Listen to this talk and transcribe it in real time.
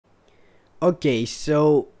Okay,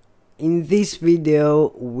 so in this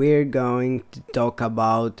video we're going to talk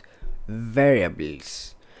about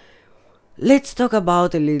variables. Let's talk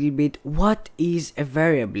about a little bit what is a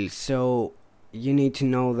variable. So you need to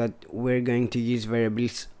know that we're going to use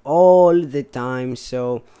variables all the time,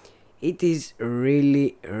 so it is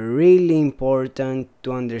really important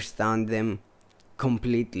to understand them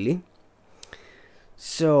completely.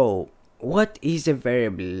 So what is a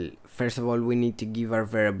variable? First of all, we need to give our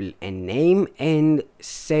variable a name and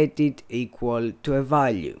set it equal to a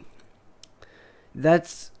value.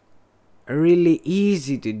 That's really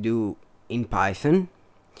easy to do in Python.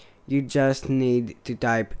 You just need to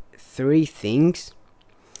type three things: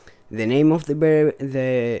 the name of the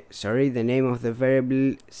name of the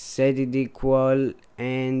variable, set it equal,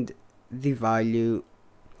 and the value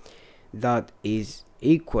that is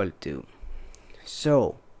equal to.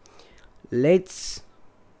 So let's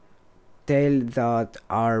tell that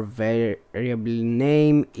our variable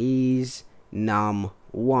name is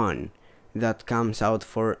num1. That comes out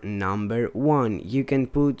for number 1. You can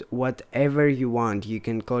put whatever you want. You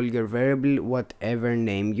can call your variable whatever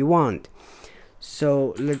name you want.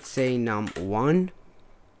 So let's say num1.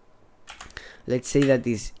 Let's say that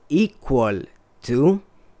is equal to,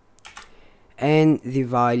 and the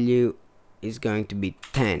value is going to be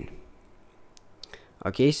 10.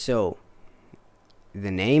 Okay, so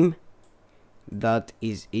the name that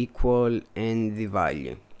is equal and the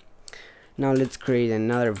value. Now let's create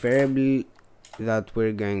another variable that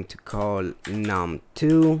we're going to call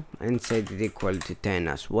num2 and set it equal to 10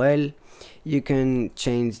 as well. You can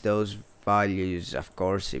change those values, of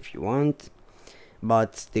course, if you want,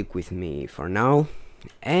 but stick with me for now.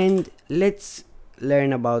 And let's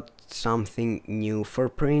learn about something new for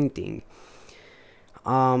printing.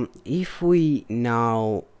 If we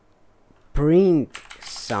now print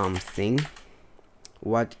something,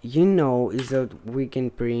 what you know is that we can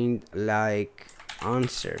print like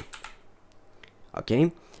answer.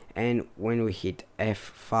 Okay, and when we hit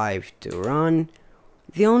F5 to run,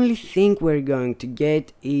 the only thing we're going to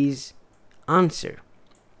get is answer.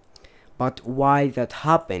 But why that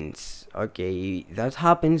happens? Okay, that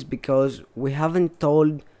happens because we haven't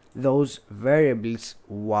told those variables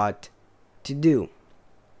what to do.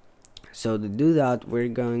 So to do that, we're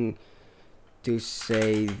going to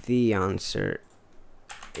say the answer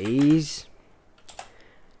is.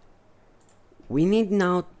 We need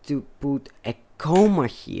now to put a comma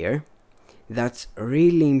here. That's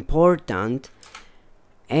really important,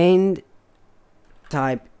 and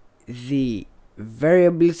type the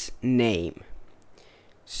variable's name.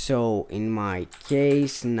 So in my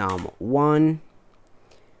case, num1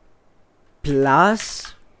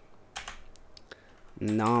 plus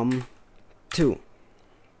num2.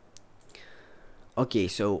 Okay,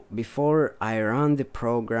 so before I run the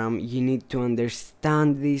program, you need to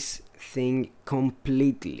understand this thing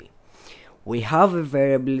completely. We have a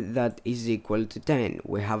variable that is equal to 10.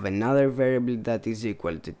 We have another variable that is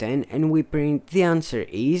equal to 10, and we print the answer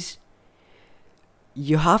is.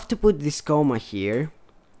 You have to put this comma here,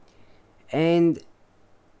 and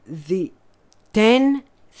the 10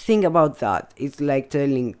 thing about that, it's like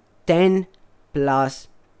telling 10 plus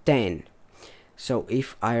 10. So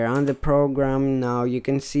if I run the program now, you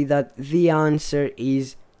can see that the answer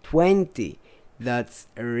is 20. That's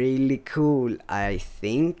really cool, I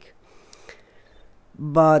think.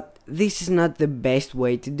 But this is not the best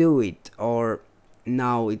way to do it, or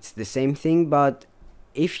now it's the same thing, but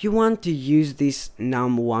if you want to use this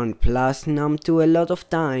num1 plus num2 a lot of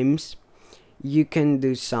times, you can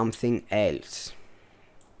do something else.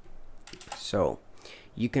 So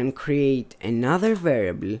you can create another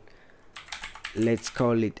variable, let's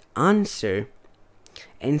call it answer,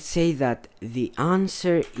 and say that the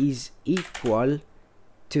answer is equal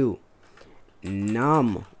to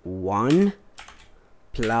num1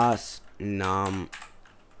 plus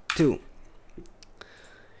num2.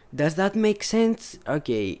 Does that make sense?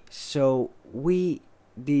 Okay, so we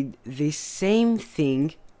did the same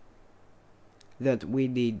thing that we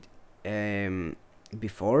did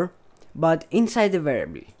before, but inside the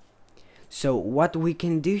variable. So what we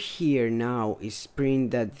can do here now is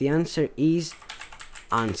print that the answer is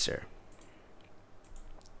answer.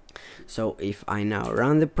 So if I now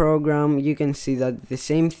run the program, you can see that the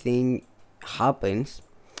same thing happens,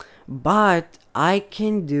 but I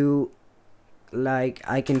can do, like,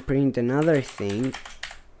 I can print another thing.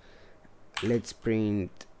 Let's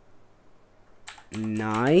print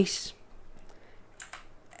nice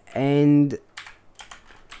and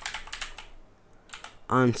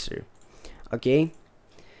answer. Okay,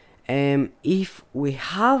 If we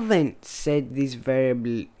haven't set this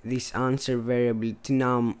variable, this answer variable, to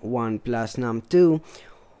num1 plus num2,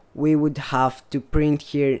 we would have to print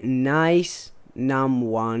here nice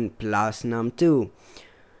num1 plus num2.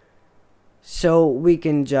 So we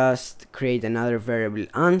can just create another variable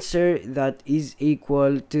answer that is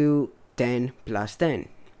equal to 10 plus 10.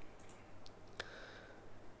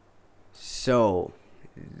 So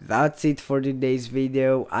that's it for today's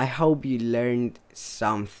video. I hope you learned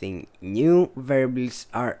something new. Variables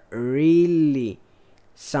are really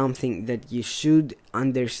something that you should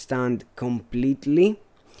understand completely,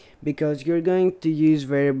 because you're going to use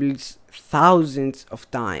variables thousands of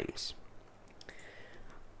times.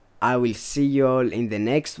 I will see you all in the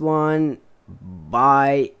next one.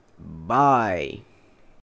 Bye bye.